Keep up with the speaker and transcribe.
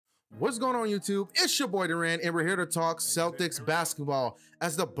What's going on YouTube? It's your boy Duran, and we're here to talk Celtics basketball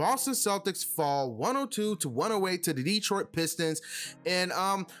as the Boston Celtics fall 102-108 to the Detroit Pistons. And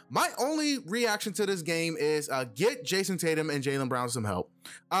my only reaction to this game is get Jayson Tatum and Jaylen Brown some help.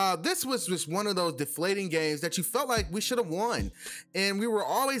 This was just one of those deflating games that you felt like we should have won, and we were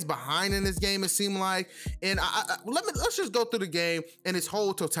always behind in this game, it seemed like. And let's just go through the game in its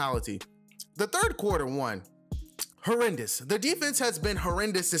whole totality. The third quarter won. Horrendous. The defense has been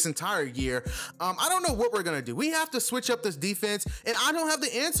horrendous this entire year. I don't know what we're gonna do. We have to switch up this defense, and I don't have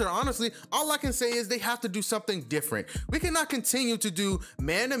the answer, honestly. All I can say is they have to do something different. We cannot continue to do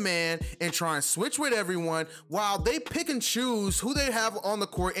man-to-man and try and switch with everyone while they pick and choose who they have on the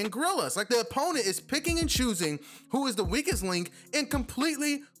court and grill us. Like, the opponent is picking and choosing who is the weakest link and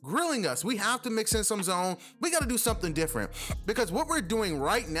completely grilling us. We have to mix in some zone. We got to do something different because what we're doing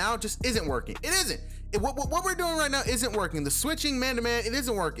right now just isn't working. It isn't. What we're doing right now isn't working. The switching man-to-man, it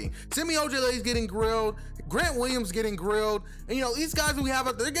isn't working. Semi Ojeleye is getting grilled. Grant Williams getting grilled. And, you know, these guys that we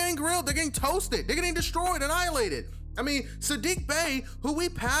have, they're getting grilled. They're getting toasted. They're getting destroyed, annihilated. I mean, Saddiq Bey, who we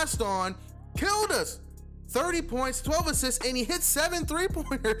passed on, killed us. 30 points, 12 assists, and he hit 7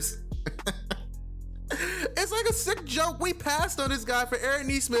 three-pointers. It's like a sick joke. We passed on this guy for Aaron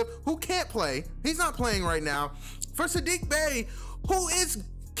Nesmith, who can't play. He's not playing right now. For Saddiq Bey, who is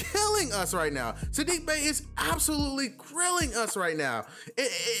killing us right now. Saddiq Bey is absolutely grilling us right now.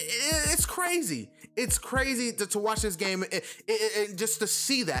 It's crazy. It's crazy to watch this game and just to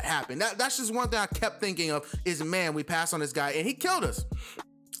see that happen. That's just one thing I kept thinking of is, man, we passed on this guy and he killed us.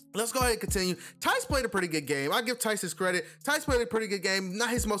 Let's go ahead and continue. Tice played a pretty good game. I give Tice his credit. Tice played a pretty good game. Not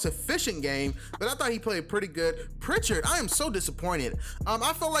his most efficient game, but I thought he played pretty good. Pritchard, I am so disappointed.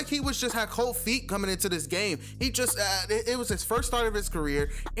 I felt like he had cold feet coming into this game. He just, it was his first start of his career,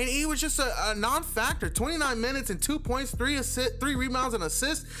 and he was just a non-factor. 29 minutes and 2 points, 3 rebounds and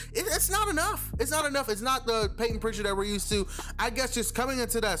assists. It's not enough. It's not enough. It's not the Peyton Pritchard that we're used to. I guess just coming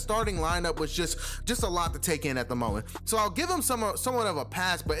into that starting lineup was just a lot to take in at the moment. So I'll give him somewhat of a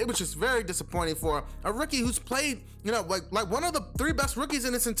pass, but it was just very disappointing for a rookie who's played, you know, like one of the 3 best rookies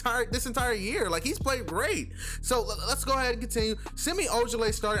in this entire year. Like, he's played great. So let's go ahead and continue. Semi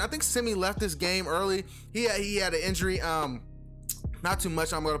Ojeleye started. I think Semi left this game early. He had an injury. Not too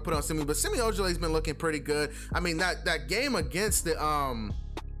much I'm going to put on Semi, but Semi Ojeleye's been looking pretty good. I mean, that game against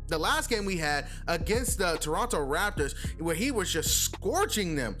the last game we had against the Toronto Raptors, where he was just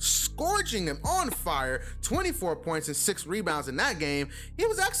scorching them on fire. 24 points and 6 rebounds in that game. He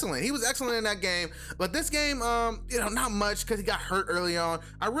was excellent. He was excellent in that game. But this game, you know, not much because he got hurt early on.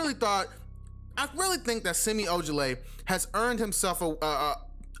 I really think that Semi Ojeleye has earned himself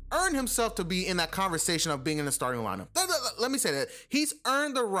to be in that conversation of being in the starting lineup. Let me say that. He's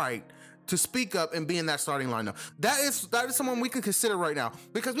earned the right to speak up and be in that starting lineup. That is someone we can consider right now,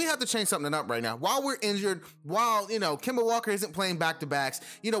 because we have to change something up right now. While we're injured, while, you know, Kemba Walker isn't playing back-to-backs,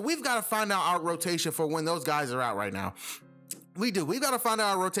 you know, we've got to find out our rotation for when those guys are out right now. We've got to find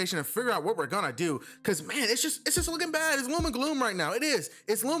out our rotation and figure out what we're gonna do, because, man, it's just looking bad. It's gloom and gloom right now. It is.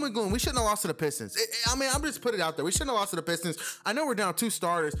 It's gloom and gloom. We shouldn't have lost to the Pistons. I mean, I'm just put it out there. We shouldn't have lost to the Pistons. I know we're down 2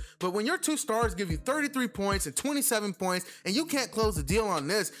 starters, but when your 2 stars give you 33 points and 27 points, and you can't close the deal on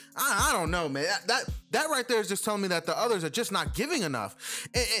this, I don't know, man. That right there is just telling me that the others are just not giving enough.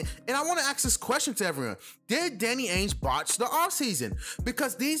 And I want to ask this question to everyone. Did Danny Ainge botch the offseason?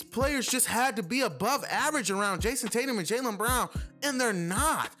 Because these players just had to be above average around Jayson Tatum and Jaylen Brown, and they're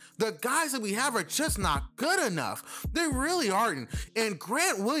not. The guys that we have are just not good enough. They really aren't. And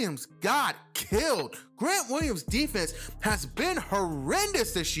Grant Williams got killed. Grant Williams' defense has been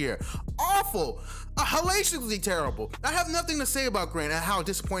horrendous this year. Awful. Hellaciously terrible. I have nothing to say about Grant and how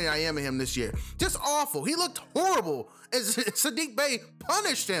disappointed I am in him this year. Just awful. He looked horrible as Saddiq Bey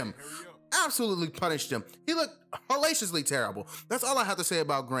punished him. Absolutely punished him. He looked hellaciously terrible. That's all I have to say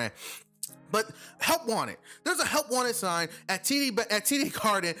about Grant. But help wanted. There's a help wanted sign at TD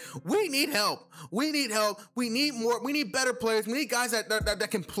Garden. We need help. We need help. We need more. We need better players. We need guys that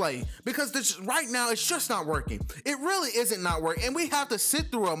can play, because this right now it's just not working. It really isn't not working, and we have to sit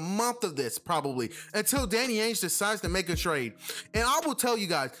through a month of this probably until Danny Ainge decides to make a trade. And I will tell you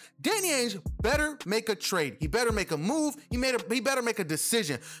guys, Danny Ainge better make a trade. He better make a move. He better make a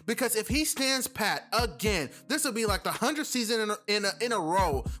decision, because if he stands pat again, this will be like the 100th season in a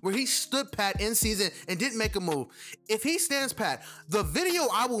row where he stood pat in season and didn't make a move. If he stands pat, the video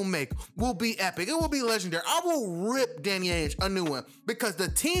I will make will be epic. It will be legendary. I will rip Danny Ainge a new one, because the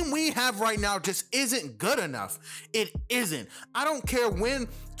team we have right now just isn't good enough. It isn't. I don't care when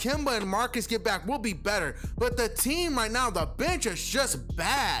Kemba and Marcus get back, we'll be better. But the team right now, the bench is just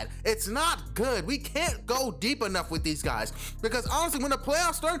bad. It's not good. We can't go deep enough with these guys because honestly, when the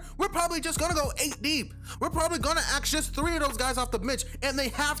playoffs start, we're probably just gonna go 8 deep. We're probably gonna ask just 3 of those guys off the bench, and they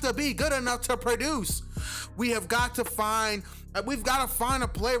have to be good enough to produce. We've got to find a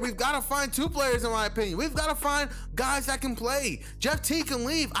player. We've got to find 2 players, in my opinion. We've got to find guys that can play. Jeff Teague can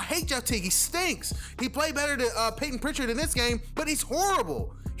leave. I hate Jeff Teague. He stinks. He played better than Peyton Pritchard in this game, but he's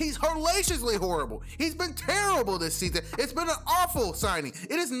horrible. He's hellaciously horrible. He's been terrible this season. It's been an awful signing.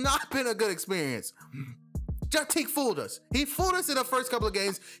 It has not been a good experience. Jeff Teague fooled us. He fooled us in the first couple of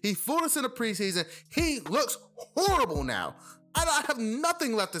games. He fooled us in the preseason. He looks horrible now. I have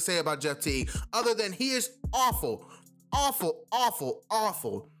nothing left to say about Jeff Teague other than he is awful. Awful, awful,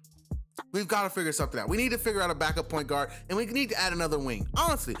 awful. We've got to figure something out. We need to figure out a backup point guard, and we need to add another wing.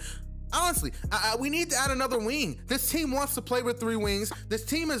 Honestly, we need to add another wing. This team wants to play with 3 wings. This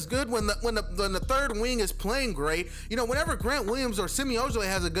team is good when the third wing is playing great. You know, whenever Grant Williams or Semi Ojeleye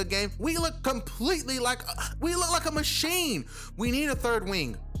has a good game, we look completely like a machine. We need a third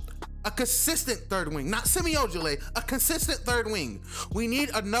wing. A consistent third wing, not Semi Ojeleye, a consistent third wing. We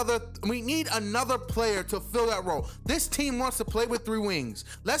need another player to fill that role. This team wants to play with 3 wings.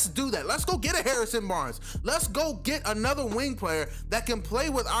 Let's do that. Let's go get a Harrison Barnes. Let's go get another wing player that can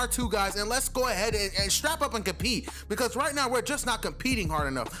play with our 2 guys, and let's go ahead and strap up and compete, because right now we're just not competing hard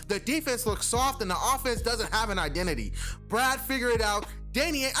enough. The defense looks soft and the offense doesn't have an identity. Brad, figure it out.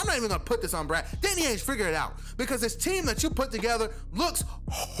 Danny Ainge, I'm not even gonna put this on Brad. Danny Ainge, figure it out, because this team that you put together looks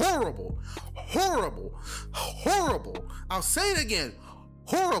horrible, horrible, horrible. I'll say it again,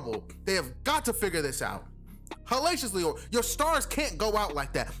 horrible. They have got to figure this out. Hellaciously horrible. Your stars can't go out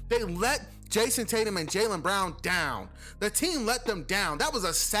like that. They let Jayson Tatum and Jaylen Brown down. The team let them down. That was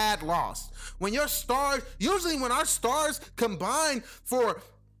a sad loss. When your stars, usually when our stars combine for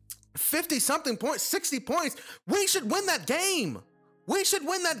 50-something points, 60 points, we should win that game. We should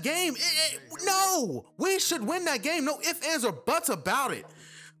win that game. No, we should win that game. No ifs, ands, or buts about it.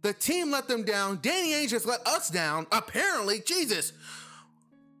 The team let them down. Danny Ainge just let us down. Apparently, Jesus.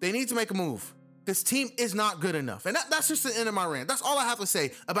 They need to make a move. This team is not good enough. And that's just the end of my rant. That's all I have to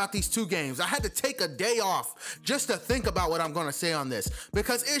say about these 2 games. I had to take a day off just to think about what I'm going to say on this,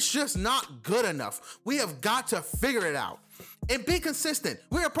 because it's just not good enough. We have got to figure it out and be consistent.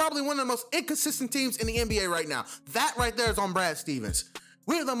 We are probably one of the most inconsistent teams in the NBA right now. That right there is on Brad Stevens.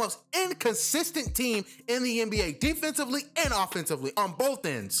 We are the most inconsistent team in the NBA, defensively and offensively, on both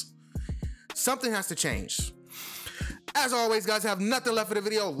ends. Something has to change. As always, guys, have nothing left for the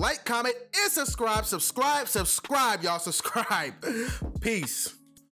video. Like, comment, and subscribe. Subscribe, y'all. Subscribe. Peace.